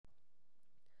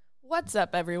What's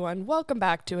up, everyone? Welcome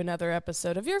back to another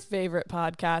episode of your favorite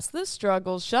podcast, The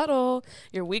Struggle Shuttle,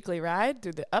 your weekly ride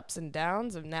through the ups and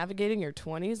downs of navigating your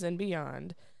 20s and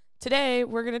beyond. Today,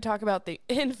 we're going to talk about the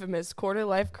infamous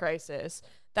quarter-life crisis,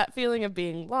 that feeling of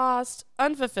being lost,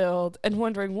 unfulfilled, and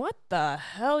wondering what the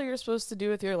hell you're supposed to do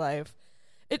with your life.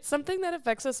 It's something that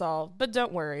affects us all, but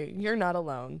don't worry, you're not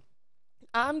alone.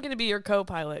 I'm going to be your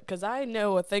co-pilot because I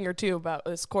know a thing or two about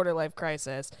this quarter-life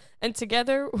crisis, and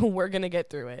together we're going to get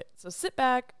through it. So sit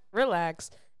back,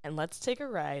 relax, and let's take a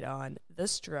ride on The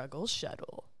Struggle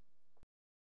Shuttle.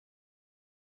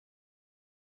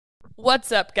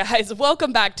 What's up, guys?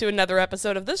 Welcome back to another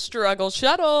episode of The Struggle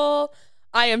Shuttle.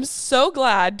 I am so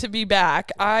glad to be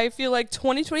back. I feel like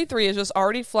 2023 is just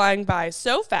already flying by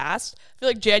so fast. I feel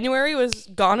like January was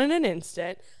gone in an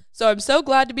instant. So I'm so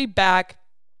glad to be back,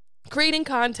 creating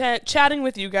content, chatting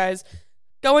with you guys,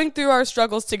 going through our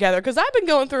struggles together, because I've been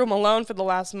going through them alone for the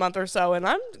last month or so, and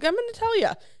I'm going to tell you,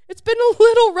 it's been a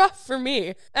little rough for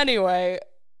me. Anyway,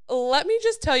 let me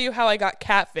just tell you how I got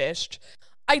catfished.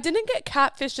 I didn't get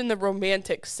catfished in the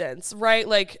romantic sense, right?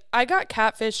 Like, I got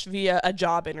catfished via a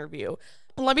job interview.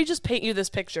 Let me just paint you this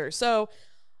picture. So,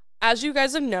 as you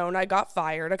guys have known, I got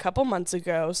fired a couple months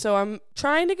ago, so I'm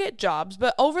trying to get jobs,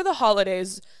 but over the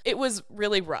holidays, it was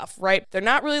really rough, right? They're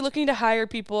not really looking to hire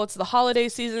people. It's the holiday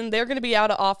season. They're going to be out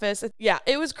of office. Yeah,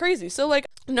 it was crazy. So, like,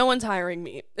 no one's hiring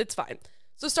me. It's fine.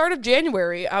 So, start of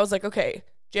January, I was like, okay,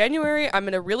 January, I'm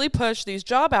going to really push these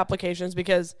job applications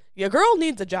because your girl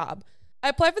needs a job. I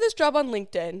applied for this job on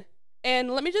LinkedIn,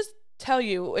 and let me just tell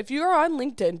you, if you are on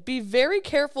LinkedIn, be very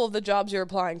careful of the jobs you're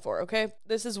applying for, okay?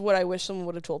 This is what I wish someone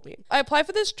would have told me. I applied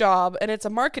for this job, and it's a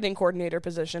marketing coordinator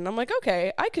position. I'm like,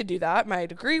 okay, I could do that. My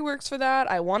degree works for that.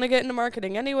 I want to get into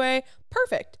marketing anyway.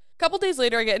 Perfect. A couple days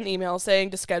later, I get an email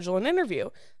saying to schedule an interview.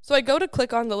 So I go to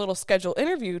click on the little schedule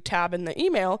interview tab in the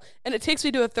email, and it takes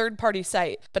me to a third-party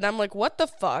site. But I'm like, what the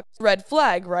fuck? Red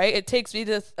flag, right? It takes me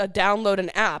to download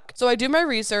an app. So I do my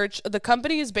research. The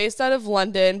company is based out of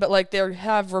London, but like they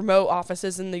have remote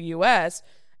offices in the US.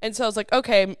 And so I was like,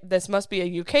 okay, this must be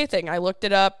a UK thing. I looked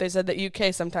it up. They said that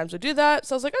UK sometimes would do that.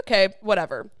 So I was like, okay,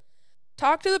 whatever.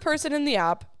 Talk to the person in the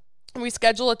app. And we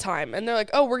schedule a time, and they're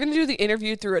like, oh, we're going to do the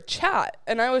interview through a chat.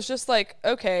 And I was just like,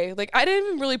 okay, like I didn't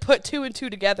even really put two and two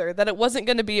together that it wasn't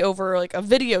going to be over like a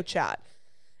video chat.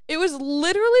 It was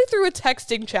literally through a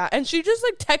texting chat, and she just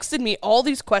like texted me all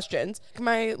these questions.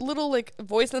 My little like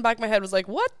voice in the back of my head was like,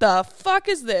 what the fuck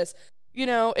is this? You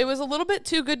know, it was a little bit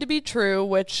too good to be true,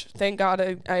 which thank God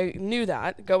I knew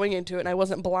that going into it, and I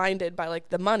wasn't blinded by like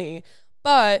the money.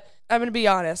 But I'm going to be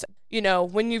honest, you know,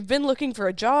 when you've been looking for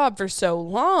a job for so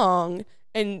long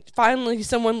and finally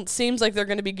someone seems like they're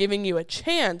going to be giving you a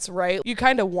chance, right? You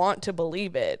kind of want to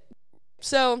believe it.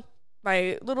 So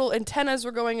my little antennas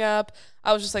were going up.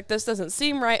 I was just like, this doesn't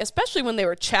seem right, especially when they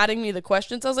were chatting me the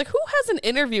questions. I was like, who has an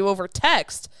interview over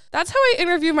text? That's how I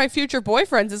interview my future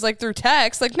boyfriends, is like through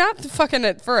text, like not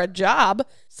fucking for a job.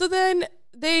 So then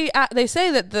they say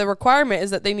that the requirement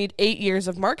is that they need 8 years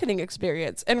of marketing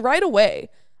experience. And right away,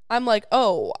 I'm like,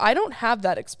 oh, I don't have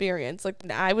that experience. Like,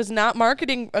 I was not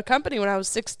marketing a company when I was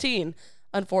 16,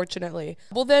 unfortunately.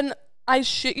 Well, then I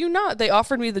shit you not, they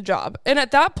offered me the job. And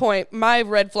at that point, my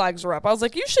red flags were up. I was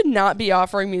like, you should not be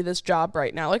offering me this job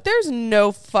right now. Like, there's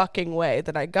no fucking way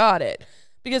that I got it.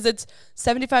 Because it's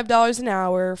 $75 an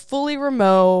hour, fully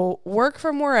remote, work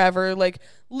from wherever, like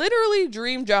literally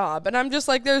dream job. And I'm just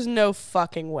like, there's no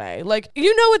fucking way. Like,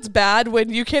 you know it's bad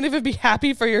when you can't even be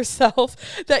happy for yourself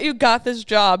that you got this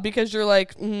job because you're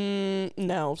like,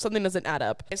 no, something doesn't add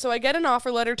up. So I get an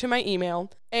offer letter to my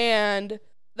email, and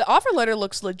the offer letter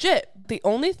looks legit. The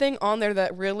only thing on there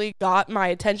that really got my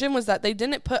attention was that they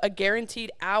didn't put a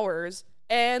guaranteed hours,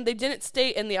 and they didn't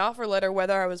state in the offer letter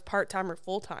whether I was part-time or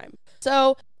full-time.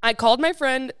 So I called my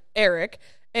friend Eric,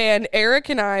 and Eric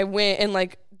and I went and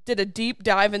like did a deep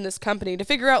dive in this company to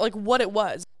figure out like what it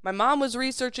was. My mom was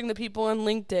researching the people on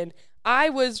LinkedIn. I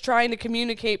was trying to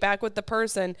communicate back with the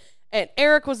person, and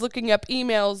Eric was looking up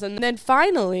emails. And then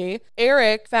finally,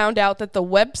 Eric found out that the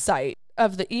website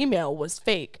of the email was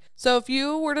fake. So if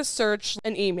you were to search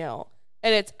an email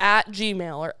and it's at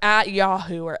Gmail or at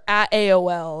Yahoo or at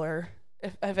AOL, or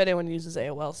if anyone uses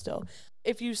AOL still,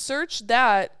 if you search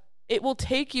that, it will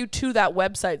take you to that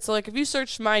website. So like if you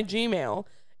search my Gmail,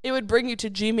 it would bring you to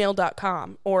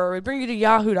gmail.com, or it would bring you to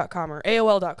yahoo.com or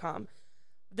AOL.com.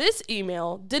 This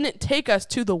email didn't take us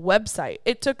to the website.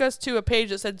 It took us to a page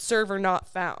that said server not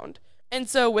found. And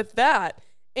so with that,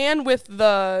 and with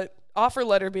the offer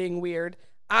letter being weird,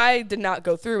 I did not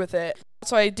go through with it.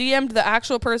 So I DM'd the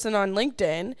actual person on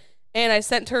LinkedIn, And I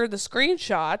sent her the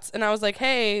screenshots and I was like,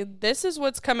 hey, this is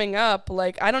what's coming up.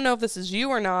 Like, I don't know if this is you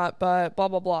or not, but blah,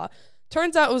 blah, blah.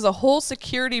 Turns out it was a whole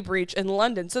security breach in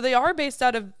London. So they are based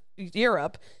out of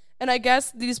Europe. And I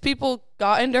guess these people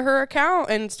got into her account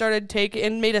and started taking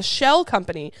and made a shell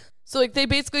company. So like they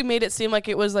basically made it seem like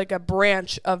it was like a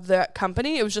branch of that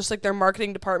company. It was just like their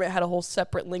marketing department had a whole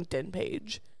separate LinkedIn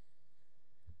page.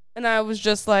 And I was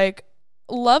just like,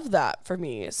 love that for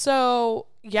me. So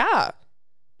yeah.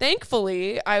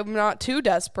 Thankfully, I'm not too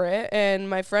desperate, and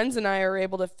my friends and I are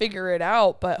able to figure it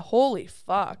out, but holy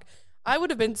fuck. I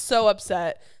would have been so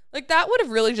upset. Like, that would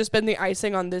have really just been the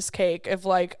icing on this cake if,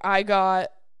 like, I got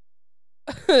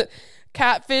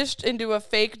catfished into a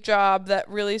fake job that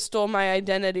really stole my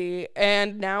identity,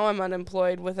 and now I'm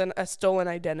unemployed with a stolen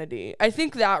identity. I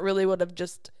think that really would have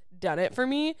just done it for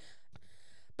me.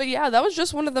 But yeah, that was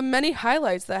just one of the many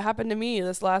highlights that happened to me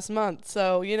this last month.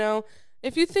 So, you know,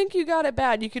 if you think you got it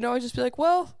bad, you can always just be like,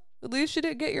 well, at least you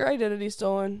didn't get your identity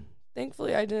stolen.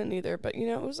 Thankfully, I didn't either, but, you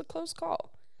know, it was a close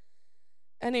call.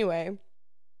 Anyway,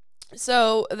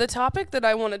 so the topic that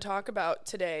I want to talk about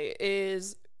today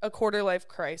is a quarter life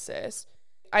crisis.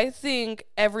 I think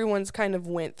everyone's kind of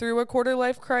went through a quarter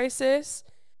life crisis.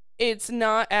 It's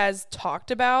not as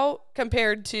talked about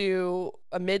compared to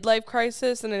a midlife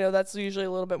crisis, and I know that's usually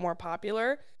a little bit more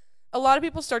popular. A lot of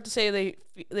people start to say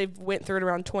they've went through it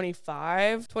around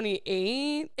 25,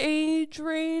 28 age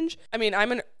range. I mean,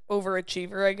 I'm an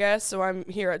overachiever, I guess, so I'm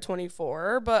here at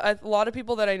 24, but a lot of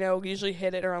people that I know usually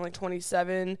hit it around like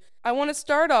 27. I want to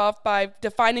start off by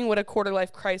defining what a quarter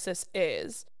life crisis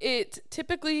is. It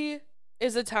typically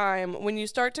is a time when you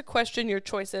start to question your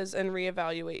choices and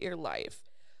reevaluate your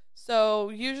life. So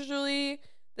usually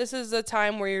this is a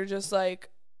time where you're just like,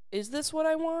 is this what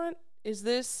I want? Is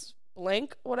this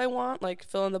blank what I want? Like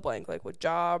fill in the blank, like with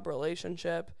job,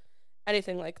 relationship,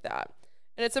 anything like that.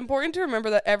 And it's important to remember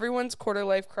that everyone's quarter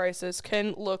life crisis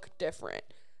can look different.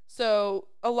 So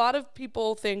a lot of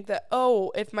people think that,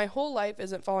 oh, if my whole life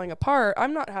isn't falling apart,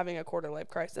 I'm not having a quarter life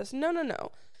crisis. No, no,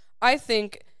 no. I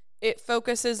think it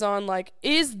focuses on like,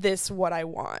 is this what I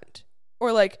want?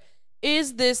 Or like,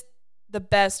 is this the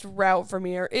best route for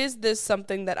me? Or is this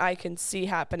something that I can see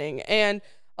happening? And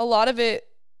a lot of it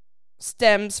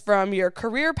stems from your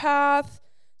career path.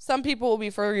 Some people will be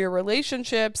for your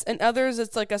relationships, and others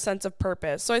it's like a sense of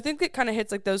purpose. So I think it kind of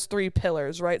hits like those three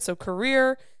pillars, right? So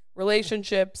career,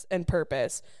 relationships, and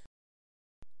purpose.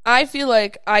 I feel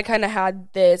like I kind of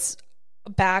had this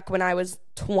back when I was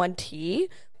 20,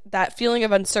 that feeling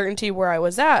of uncertainty where I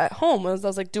was at home. I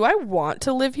was like, do I want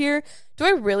to live here? Do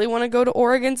I really want to go to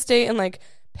Oregon State and like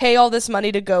pay all this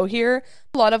money to go here?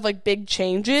 A lot of like big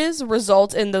changes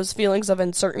result in those feelings of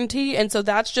uncertainty, and so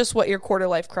that's just what your quarter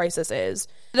life crisis is.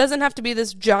 It doesn't have to be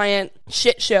this giant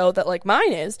shit show that like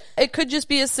mine is. It could just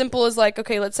be as simple as like,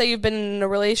 okay, let's say you've been in a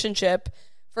relationship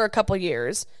for a couple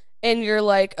years and you're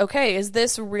like, okay, is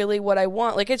this really what I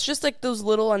want? Like, it's just like those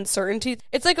little uncertainties.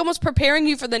 It's like almost preparing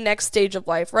you for the next stage of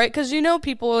life, right? Because you know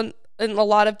people and a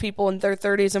lot of people in their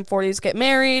 30s and 40s get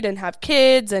married and have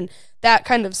kids and that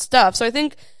kind of stuff. So I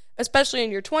think especially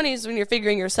in your 20s when you're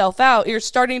figuring yourself out, you're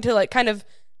starting to like kind of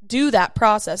do that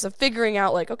process of figuring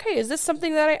out like, okay, is this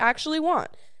something that I actually want?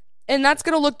 And that's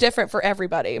going to look different for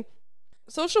everybody.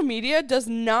 Social media does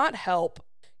not help.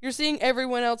 You're seeing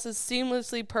everyone else's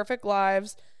seamlessly perfect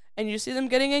lives, and you see them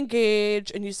getting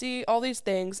engaged, and you see all these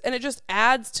things, and it just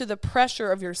adds to the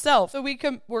pressure of yourself. So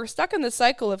we're stuck in the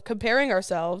cycle of comparing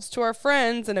ourselves to our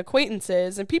friends and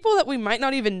acquaintances and people that we might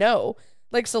not even know,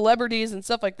 like celebrities and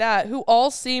stuff like that, who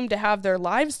all seem to have their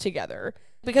lives together.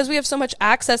 Because we have so much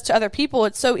access to other people,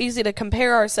 it's so easy to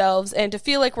compare ourselves and to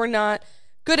feel like we're not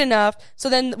good enough. So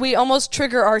then we almost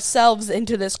trigger ourselves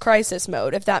into this crisis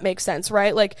mode, if that makes sense,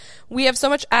 right? Like we have so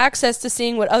much access to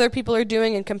seeing what other people are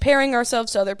doing and comparing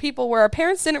ourselves to other people, where our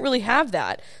parents didn't really have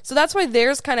that. So that's why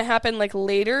theirs kind of happened like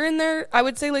later in their, I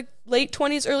would say like late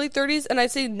 20s, early 30s. And I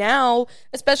say now,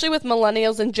 especially with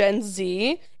millennials and Gen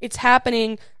Z, it's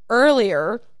happening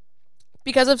earlier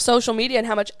because of social media and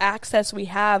how much access we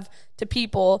have to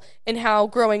people, and how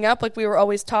growing up, like we were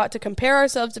always taught to compare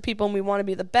ourselves to people and we want to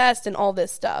be the best and all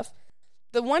this stuff.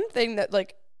 The one thing that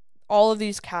like all of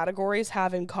these categories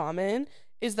have in common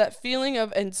is that feeling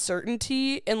of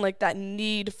uncertainty and like that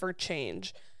need for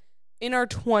change. In our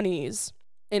 20s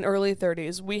and early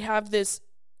 30s, we have this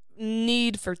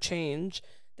need for change,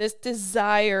 this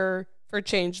desire for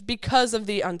change because of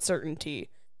the uncertainty.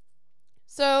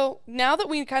 So now that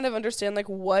we kind of understand like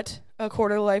what a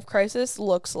quarter life crisis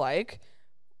looks like,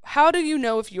 how do you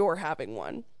know if you're having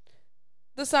one?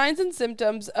 The signs and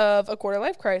symptoms of a quarter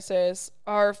life crisis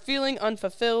are feeling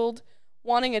unfulfilled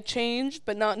wanting a change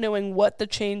but not knowing what the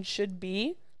change should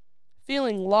be,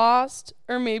 feeling lost,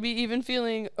 or maybe even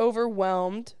feeling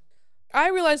overwhelmed. I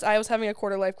realized I was having a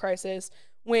quarter life crisis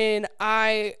when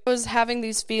I was having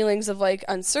these feelings of like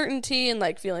uncertainty and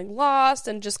like feeling lost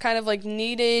and just kind of like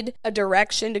needed a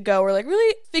direction to go or like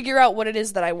really figure out what it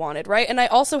is that I wanted, right? And I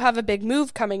also have a big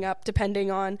move coming up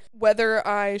depending on whether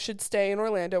I should stay in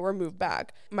Orlando or move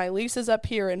back. My lease is up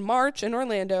here in March in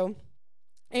Orlando,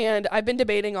 and I've been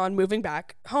debating on moving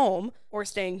back home or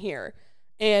staying here.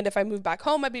 And if I move back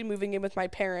home, I'd be moving in with my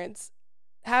parents.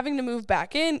 Having to move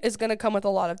back in is going to come with a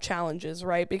lot of challenges,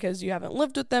 right? Because you haven't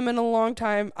lived with them in a long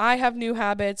time. I have new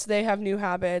habits. They have new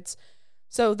habits.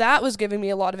 So that was giving me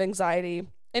a lot of anxiety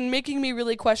and making me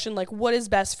really question, like, what is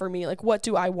best for me? Like, what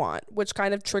do I want? Which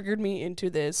kind of triggered me into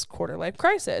this quarter life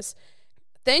crisis.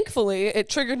 Thankfully, it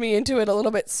triggered me into it a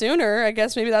little bit sooner. I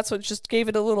guess maybe that's what just gave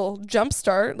it a little jump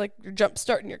start, like you're jump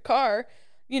starting your car.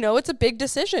 It's a big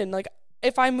decision. Like,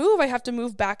 if I move, I have to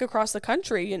move back across the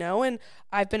country, and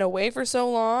I've been away for so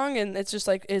long, and it's just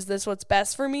like, is this what's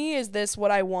best for me? Is this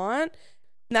what I want?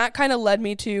 And that kind of led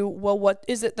me to, well, what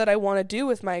is it that I want to do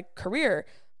with my career?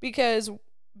 Because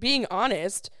being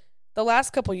honest, the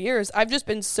last couple years, I've just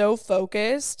been so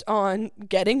focused on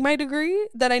getting my degree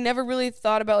that I never really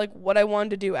thought about like what I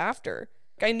wanted to do after.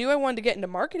 I knew I wanted to get into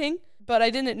marketing, but I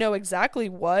didn't know exactly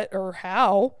what or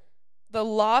how. The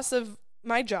loss of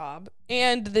my job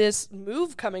and this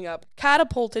move coming up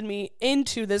catapulted me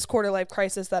into this quarter life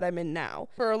crisis that I'm in now.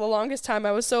 For the longest time,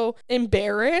 I was so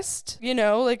embarrassed,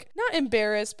 like not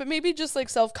embarrassed, but maybe just like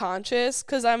self-conscious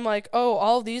because I'm like, oh,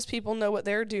 all of these people know what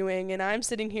they're doing. And I'm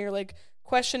sitting here like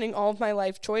questioning all of my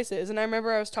life choices. And I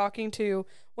remember I was talking to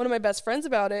one of my best friends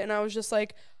about it. And I was just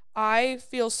like, I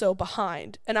feel so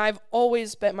behind. And I've always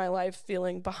spent my life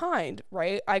feeling behind,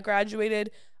 right? I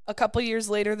graduated a couple years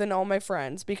later than all my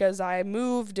friends because I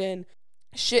moved and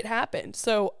shit happened.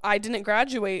 So I didn't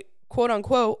graduate, quote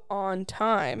unquote, on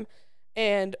time.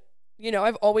 And,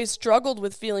 I've always struggled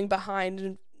with feeling behind.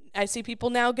 And I see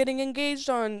people now getting engaged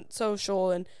on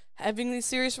social and having these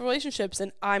serious relationships.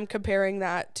 And I'm comparing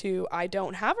that to I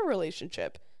don't have a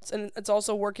relationship. And it's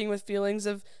also working with feelings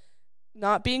of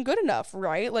not being good enough,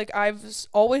 right? Like I've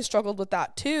always struggled with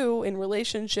that too in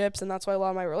relationships. And that's why a lot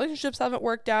of my relationships haven't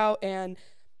worked out. And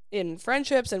in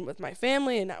friendships and with my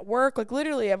family and at work, like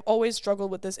literally I've always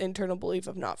struggled with this internal belief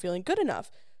of not feeling good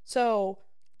enough. So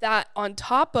that on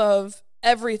top of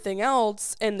everything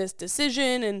else and this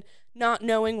decision and not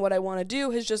knowing what I want to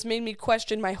do has just made me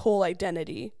question my whole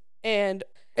identity. And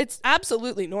it's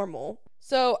absolutely normal.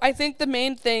 So I think the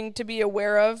main thing to be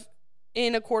aware of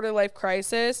in a quarter life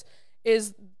crisis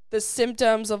is the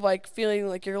symptoms of like feeling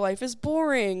like your life is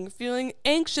boring, feeling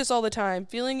anxious all the time,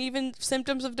 feeling even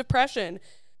symptoms of depression.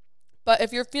 But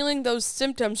if you're feeling those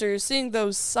symptoms or you're seeing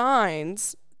those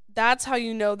signs, that's how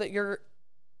you know that you're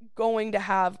going to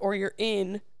have or you're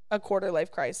in a quarter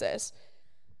life crisis.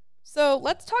 So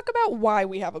let's talk about why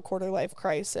we have a quarter life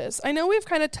crisis. I know we've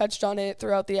kind of touched on it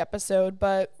throughout the episode,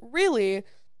 but really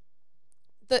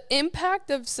the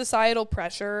impact of societal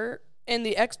pressure and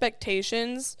the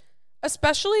expectations,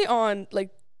 especially on like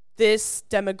this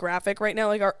demographic right now,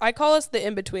 like I call us the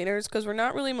in-betweeners because we're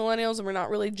not really millennials and we're not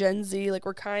really Gen Z, like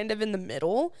we're kind of in the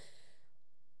middle.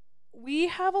 We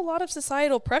have a lot of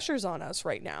societal pressures on us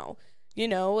right now.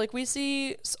 Like we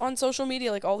see on social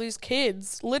media, like all these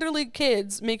kids, literally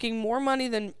kids making more money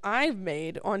than I've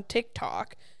made on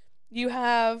TikTok.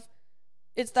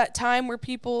 It's that time where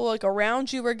people like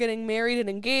around you are getting married and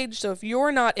engaged. So if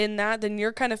you're not in that, then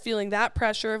you're kind of feeling that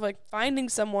pressure of like finding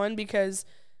someone because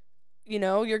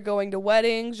you're going to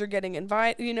weddings, you're getting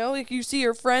invited, like you see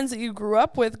your friends that you grew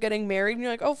up with getting married and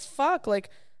you're like, oh, fuck, like,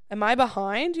 am I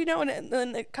behind? And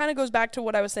then it kind of goes back to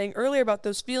what I was saying earlier about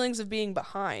those feelings of being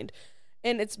behind.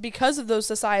 And it's because of those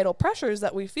societal pressures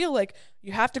that we feel like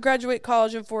you have to graduate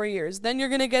college in 4 years, then you're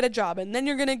going to get a job, and then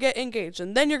you're going to get engaged,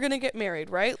 and then you're going to get married,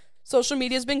 right? Social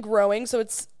media has been growing, so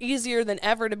it's easier than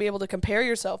ever to be able to compare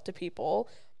yourself to people.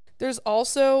 There's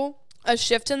also a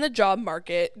shift in the job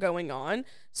market going on.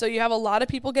 So you have a lot of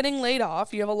people getting laid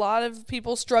off. You have a lot of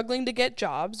people struggling to get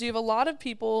jobs. You have a lot of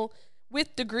people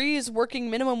with degrees working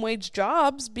minimum wage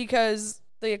jobs because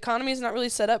the economy is not really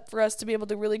set up for us to be able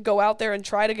to really go out there and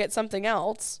try to get something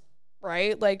else,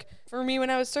 right? Like for me when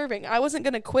I was serving, I wasn't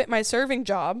going to quit my serving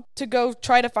job to go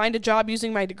try to find a job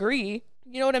using my degree.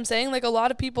 You know what I'm saying? Like a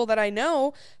lot of people that I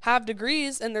know have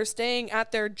degrees and they're staying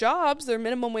at their jobs, their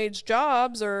minimum wage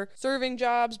jobs or serving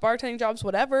jobs, bartending jobs,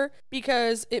 whatever,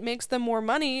 because it makes them more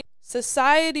money.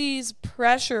 Society's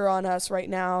pressure on us right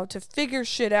now to figure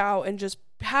shit out and just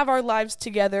have our lives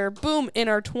together, boom, in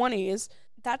our 20s,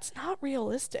 that's not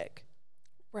realistic.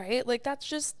 right? Like, that's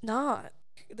just not.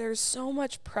 There's so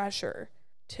much pressure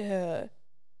to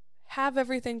have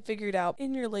everything figured out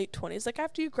in your late 20s. Like,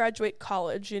 after you graduate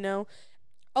college,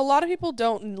 a lot of people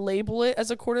don't label it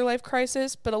as a quarter life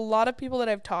crisis, but a lot of people that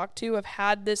I've talked to have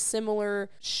had this similar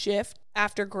shift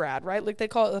after grad, right? Like, they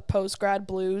call it the post grad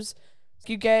blues.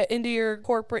 You get into your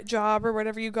corporate job or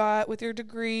whatever you got with your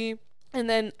degree, and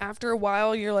then after a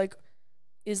while, you're like,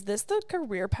 is this the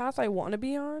career path I want to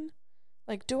be on?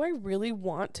 Like, do I really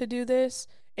want to do this?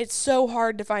 It's so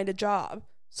hard to find a job.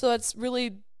 So that's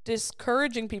really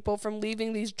discouraging people from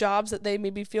leaving these jobs that they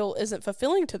maybe feel isn't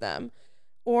fulfilling to them.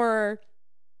 Or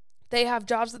they have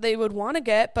jobs that they would want to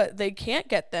get, but they can't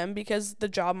get them because the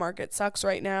job market sucks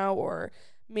right now, or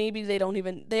maybe they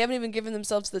haven't even given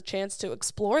themselves the chance to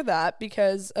explore that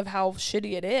because of how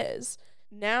shitty it is.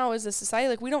 Now as a society,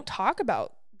 like, we don't talk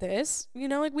about this,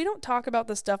 like, we don't talk about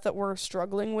the stuff that we're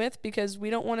struggling with because we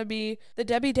don't want to be the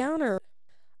Debbie Downer.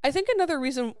 I think another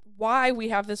reason why we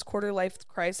have this quarter life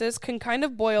crisis can kind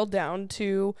of boil down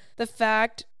to the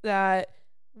fact that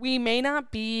we may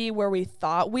not be where we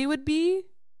thought we would be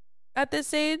at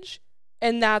this age,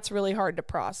 and that's really hard to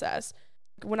process.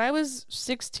 When I was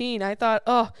 16, I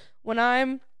thought, when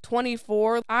I'm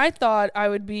 24, I thought I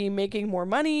would be making more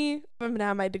money. I'm going to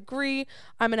have my degree.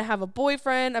 I'm going to have a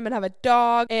boyfriend. I'm going to have a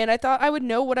dog. And I thought I would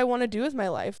know what I want to do with my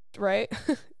life, right?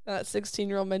 That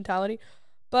 16-year-old mentality.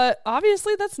 But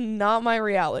obviously that's not my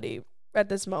reality at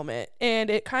this moment. And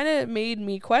it kind of made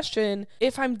me question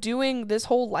if I'm doing this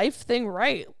whole life thing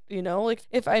right, like,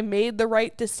 if I made the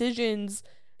right decisions,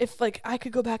 if, like, I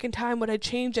could go back in time, would I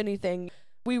change anything?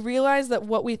 We realize that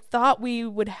what we thought we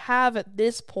would have at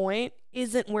this point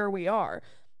isn't where we are.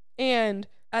 And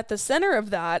at the center of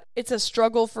that, it's a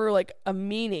struggle for, like, a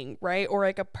meaning, right? Or,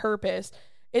 like, a purpose.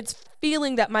 It's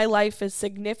feeling that my life is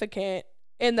significant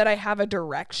and that I have a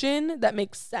direction that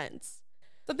makes sense.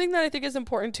 Something that I think is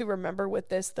important to remember with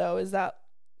this, though, is that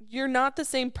you're not the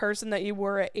same person that you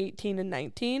were at 18 and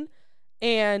 19.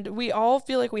 And we all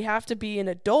feel like we have to be an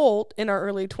adult in our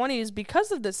early 20s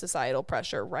because of this societal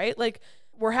pressure, right? Like,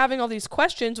 we're having all these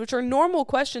questions, which are normal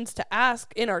questions to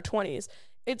ask in our 20s.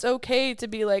 It's okay to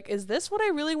be like, is this what I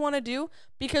really want to do?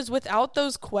 Because without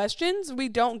those questions, we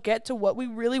don't get to what we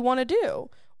really want to do.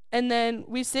 And then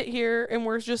we sit here and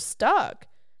we're just stuck.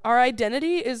 Our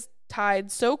identity is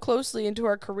tied so closely into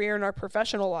our career and our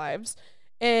professional lives.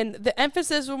 And the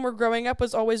emphasis when we're growing up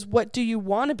was always, what do you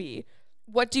want to be?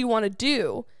 What do you want to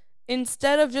do?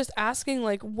 Instead of just asking,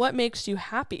 like, what makes you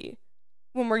happy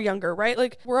when we're younger, right?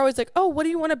 Like, we're always like, oh, what do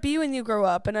you want to be when you grow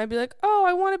up? And I'd be like, oh,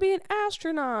 I want to be an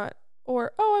astronaut,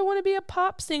 or, oh, I want to be a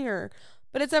pop singer.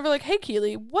 But it's never like, hey,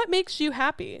 Keely, what makes you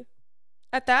happy?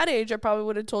 At that age, I probably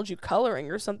would have told you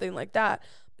coloring or something like that.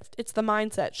 It's the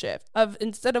mindset shift of,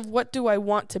 instead of what do I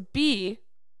want to be,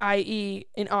 i.e.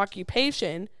 an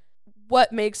occupation,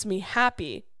 what makes me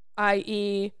happy,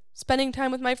 i.e. spending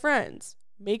time with my friends,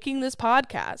 making this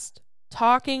podcast,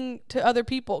 talking to other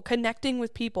people, connecting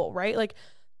with people, right? Like,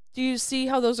 do you see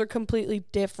how those are completely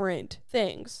different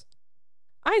things?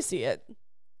 I see it.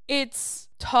 It's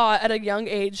taught at a young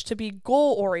age to be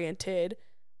goal-oriented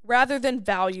rather than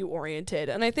value-oriented.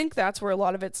 And I think that's where a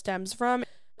lot of it stems from.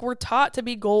 We're taught to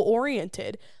be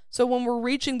goal-oriented. So when we're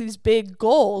reaching these big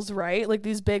goals, right, like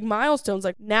these big milestones,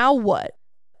 like, now what?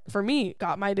 For me,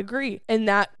 got my degree, and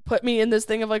that put me in this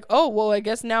thing of like, oh, well, I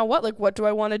guess now what? Like, what do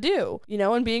I want to do?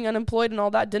 And being unemployed and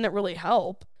all that didn't really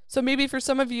help. So maybe for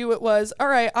some of you it was, all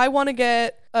right, I want to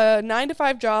get a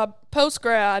 9-to-5 job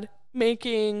post-grad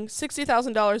making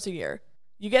 $60,000 a year.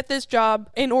 You get this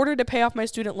job in order to pay off my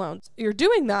student loans. You're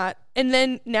doing that, and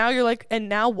then now you're like, and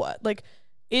now what? Like,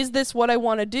 is this what I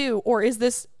want to do? Or is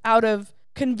this out of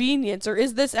convenience? Or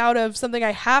is this out of something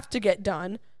I have to get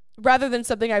done rather than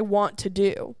something I want to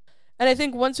do? And I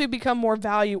think once we become more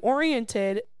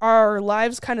value-oriented, our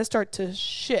lives kind of start to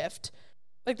shift.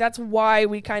 Like, that's why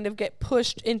we kind of get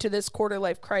pushed into this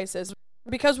quarter-life crisis.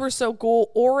 Because we're so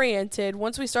goal-oriented,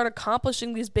 once we start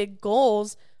accomplishing these big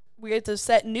goals, we get to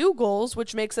set new goals,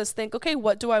 which makes us think, okay,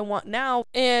 what do I want now?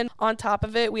 And on top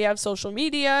of it, we have social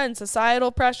media and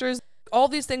societal pressures. All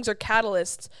these things are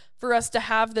catalysts for us to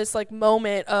have this, like,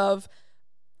 moment of,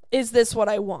 is this what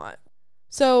I want?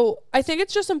 So I think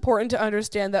it's just important to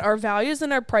understand that our values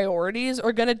and our priorities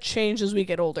are going to change as we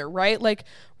get older, right? Like,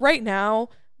 right now,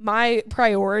 my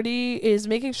priority is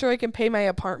making sure I can pay my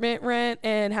apartment rent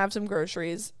and have some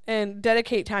groceries and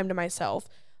dedicate time to myself.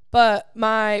 But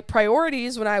my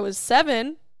priorities when I was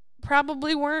 7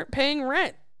 probably weren't paying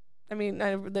rent. I mean,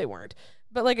 they weren't.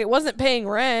 But, like, it wasn't paying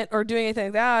rent or doing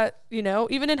anything like that,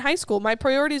 Even in high school, my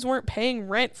priorities weren't paying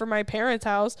rent for my parents'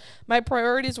 house. My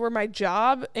priorities were my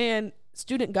job and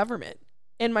student government.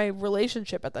 in my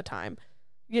relationship at the time.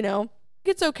 You know,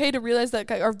 it's okay to realize that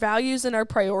our values and our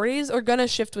priorities are going to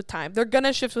shift with time. They're going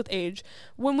to shift with age.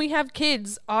 When we have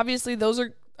kids, obviously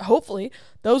hopefully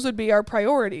those would be our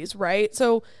priorities, right?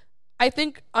 So I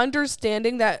think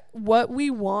understanding that what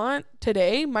we want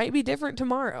today might be different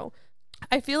tomorrow.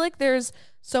 I feel like there's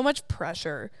so much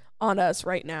pressure on us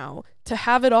right now to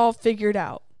have it all figured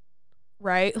out,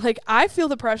 right? Like, I feel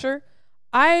the pressure.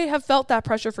 I have felt that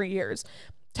pressure for years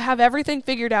to have everything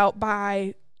figured out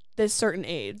by this certain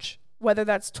age, whether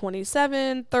that's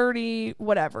 27, 30,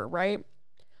 whatever, right?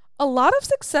 A lot of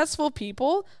successful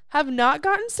people have not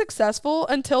gotten successful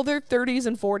until their 30s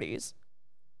and 40s.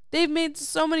 They've made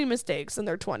so many mistakes in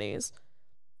their 20s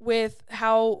with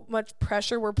how much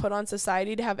pressure we're put on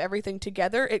society to have everything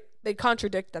together. They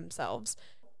contradict themselves.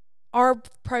 Our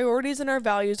priorities and our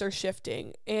values are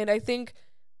shifting, and I think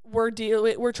we're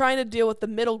trying to deal with the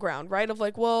middle ground, right? Of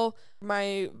like, well,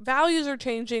 my values are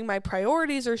changing, my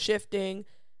priorities are shifting,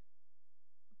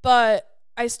 but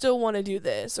I still want to do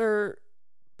this, or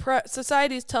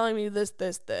society's telling me this,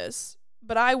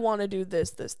 but I want to do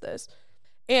this.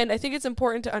 And I think it's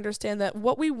important to understand that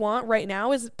what we want right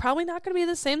now is probably not going to be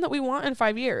the same that we want in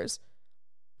 5 years.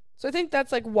 So I think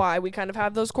that's like why we kind of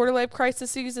have those quarter life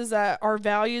crises, is that our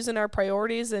values and our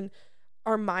priorities and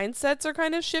our mindsets are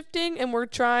kind of shifting, and we're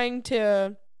trying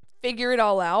to figure it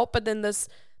all out. But then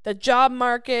the job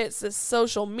markets, the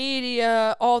social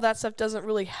media, all that stuff doesn't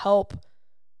really help.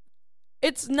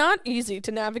 It's not easy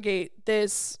to navigate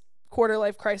this quarter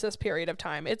life crisis period of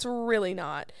time. It's really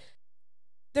not.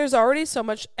 There's already so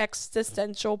much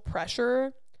existential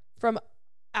pressure from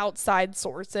outside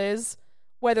sources,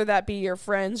 whether that be your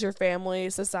friends, your family,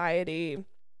 society,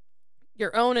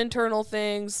 your own internal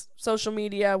things, social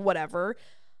media, whatever.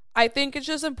 I think it's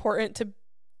just important to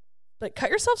like cut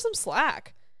yourself some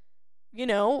slack. You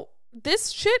know, this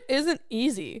shit isn't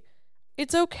easy.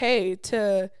 It's okay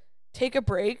to take a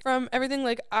break from everything.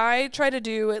 Like, I try to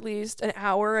do at least an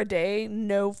hour a day,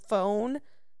 no phone,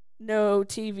 no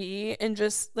TV, and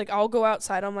just like I'll go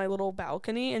outside on my little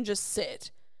balcony and just sit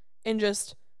and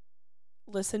just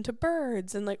listen to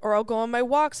birds, and like, or I'll go on my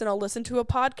walks and I'll listen to a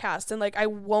podcast, and like I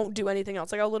won't do anything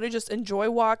else. Like, I'll literally just enjoy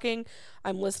walking.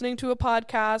 I'm listening to a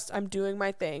podcast. I'm doing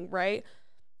my thing, right?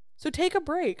 So take a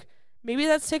break. Maybe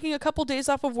that's taking a couple days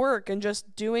off of work and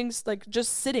just doing like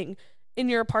just sitting in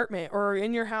your apartment or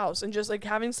in your house and just like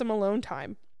having some alone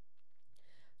time.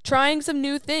 Trying some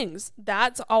new things.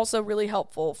 That's also really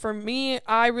helpful. For me,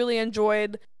 I really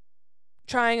enjoyed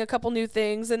trying a couple new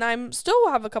things, and I'm still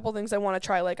have a couple things I want to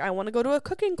try. Like, I want to go to a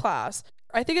cooking class.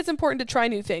 I think it's important to try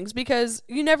new things because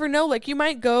you never know. Like, you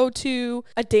might go to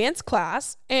a dance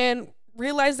class and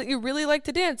realize that you really like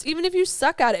to dance. Even if you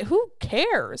suck at it, who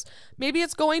cares? Maybe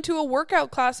it's going to a workout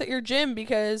class at your gym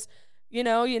because you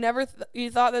know, you never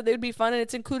you thought that they'd be fun, and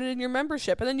it's included in your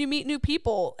membership. And then you meet new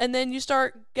people, and then you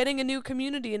start getting a new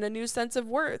community and a new sense of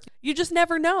worth. You just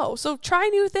never know. So try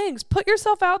new things. Put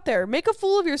yourself out there. Make a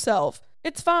fool of yourself.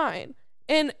 It's fine.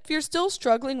 And if you're still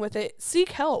struggling with it, seek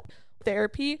help.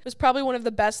 Therapy was probably one of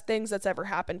the best things that's ever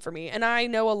happened for me. And I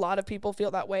know a lot of people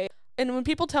feel that way. And when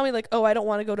people tell me like, oh, I don't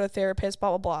want to go to a therapist, blah,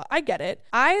 blah, blah, I get it.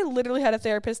 I literally had a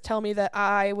therapist tell me that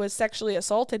I was sexually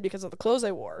assaulted because of the clothes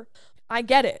I wore. I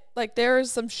get it. Like,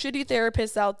 there's some shitty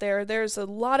therapists out there. There's a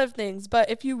lot of things. But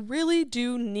if you really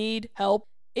do need help,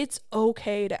 it's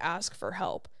okay to ask for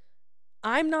help.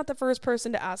 I'm not the first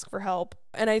person to ask for help.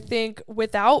 And I think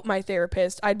without my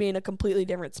therapist, I'd be in a completely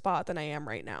different spot than I am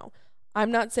right now.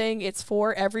 I'm not saying it's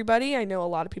for everybody. I know a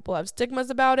lot of people have stigmas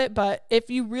about it, but if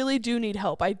you really do need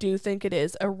help, I do think it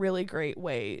is a really great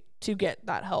way to get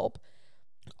that help.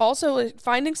 Also,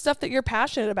 finding stuff that you're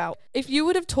passionate about. If you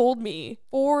would have told me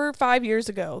 4 or 5 years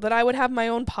ago that I would have my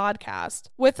own podcast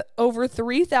with over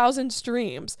 3,000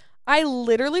 streams, I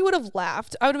literally would have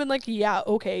laughed. I would have been like, yeah,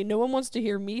 okay, no one wants to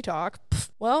hear me talk. Pfft,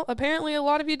 well, apparently a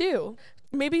lot of you do.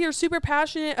 Maybe you're super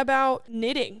passionate about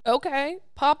knitting. Okay,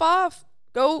 pop off.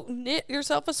 Go knit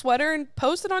yourself a sweater and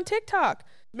post it on TikTok.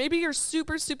 Maybe you're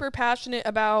super, super passionate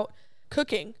about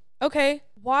cooking. Okay,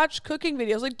 watch cooking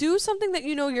videos. Like, do something that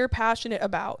you know you're passionate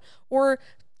about, or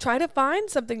try to find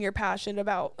something you're passionate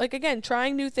about. Like, again,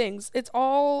 trying new things. It's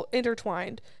all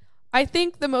intertwined. I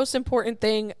think the most important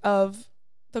thing of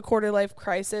the quarter life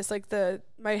crisis, like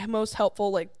my most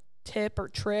helpful like tip or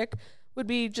trick would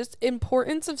be just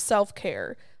importance of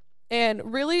self-care,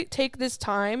 and really take this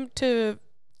time to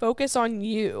focus on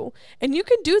you. And you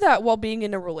can do that while being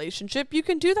in a relationship. You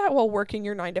can do that while working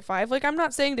your 9 to 5. Like, I'm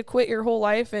not saying to quit your whole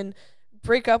life and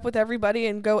break up with everybody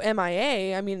and go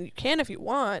MIA. I mean, you can if you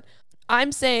want.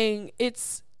 I'm saying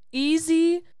it's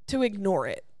easy to ignore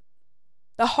it.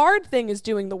 The hard thing is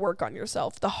doing the work on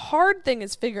yourself. The hard thing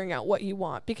is figuring out what you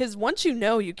want, because once you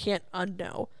know, you can't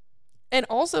unknow. And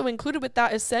also included with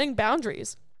that is setting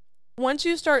boundaries. Once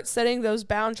you start setting those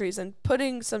boundaries and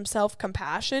putting some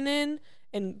self-compassion in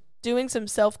and doing some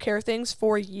self-care things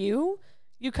for you,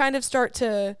 you kind of start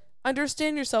to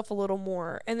understand yourself a little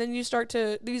more. And then you start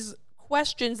to, these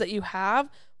questions that you have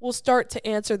will start to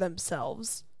answer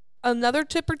themselves. Another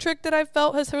tip or trick that I've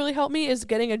felt has really helped me is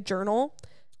getting a journal.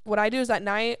 What I do is at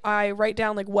night, I write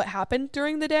down like what happened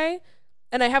during the day,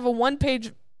 and I have a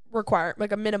 1-page requirement,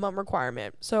 like a minimum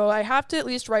requirement. So I have to at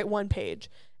least write 1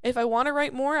 page. If I want to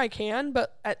write more, I can,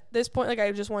 but at this point, like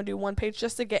I just want to do 1 page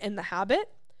just to get in the habit.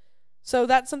 So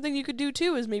that's something you could do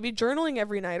too, is maybe journaling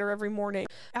every night or every morning,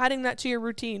 adding that to your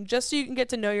routine just so you can get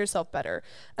to know yourself better.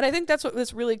 And I think that's what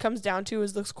this really comes down to,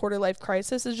 is this quarter life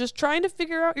crisis, is just trying to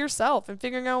figure out yourself and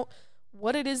figuring out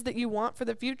what it is that you want for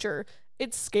the future.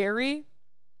 It's scary.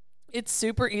 It's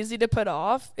super easy to put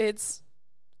off. It's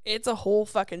a whole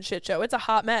fucking shit show. It's a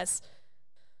hot mess.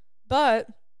 But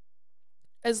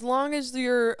as long as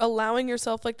you're allowing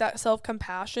yourself like that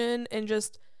self-compassion and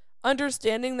just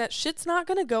understanding that shit's not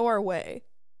going to go our way.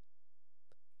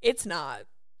 It's not.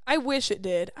 I wish it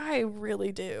did. I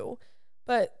really do.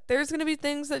 But there's going to be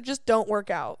things that just don't work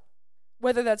out.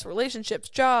 Whether that's relationships,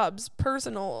 jobs,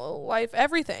 personal life,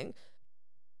 everything.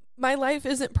 My life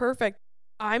isn't perfect.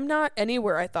 I'm not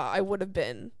anywhere I thought I would have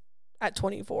been at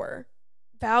 24.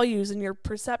 Values and your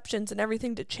perceptions and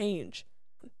everything to change.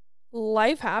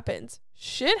 Life happens.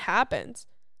 Shit happens.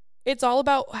 It's all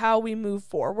about how we move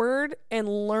forward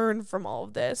and learn from all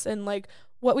of this, and like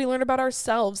what we learn about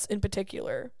ourselves in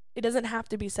particular. It doesn't have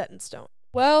to be set in stone.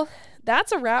 Well,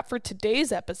 that's a wrap for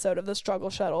today's episode of the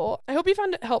Struggle Shuttle. I hope you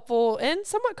found it helpful and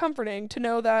somewhat comforting to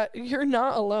know that you're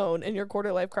not alone in your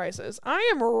quarter life crisis. I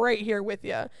am right here with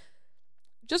you.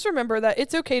 Just remember that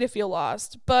it's okay to feel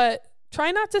lost, but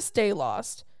try not to stay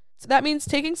lost. So that means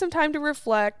taking some time to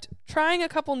reflect, trying a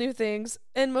couple new things,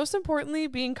 and most importantly,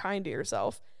 being kind to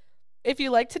yourself. If you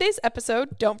liked today's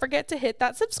episode, don't forget to hit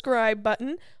that subscribe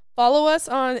button. Follow us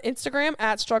on Instagram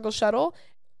at Struggle Shuttle.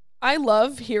 I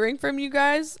love hearing from you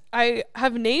guys. I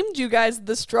have named you guys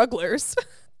the Strugglers.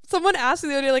 Someone asked me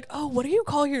the other day, like, oh, what do you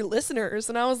call your listeners?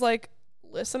 And I was like,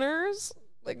 listeners?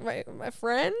 Like my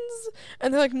friends?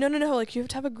 And they're like, no, like you have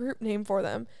to have a group name for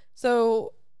them.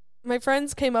 So my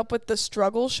friends came up with the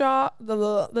Struggle Shot,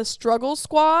 the Struggle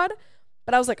Squad.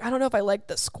 But I was like, I don't know if I like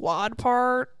the squad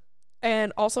part.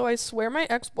 And also, I swear my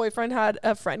ex-boyfriend had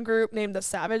a friend group named the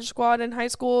Savage Squad in high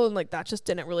school, and like that just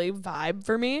didn't really vibe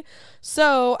for me.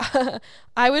 So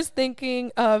I was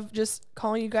thinking of just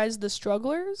calling you guys the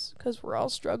Strugglers, because we're all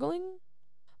struggling.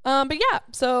 But yeah,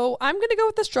 so I'm gonna go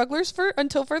with the Strugglers for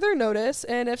until further notice.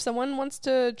 And if someone wants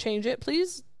to change it,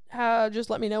 please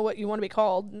just let me know what you want to be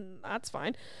called. That's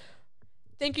fine.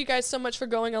 Thank you guys so much for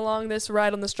going along this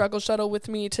ride on the Struggle Shuttle with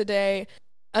me today.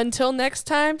 Until next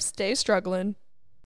time, stay struggling.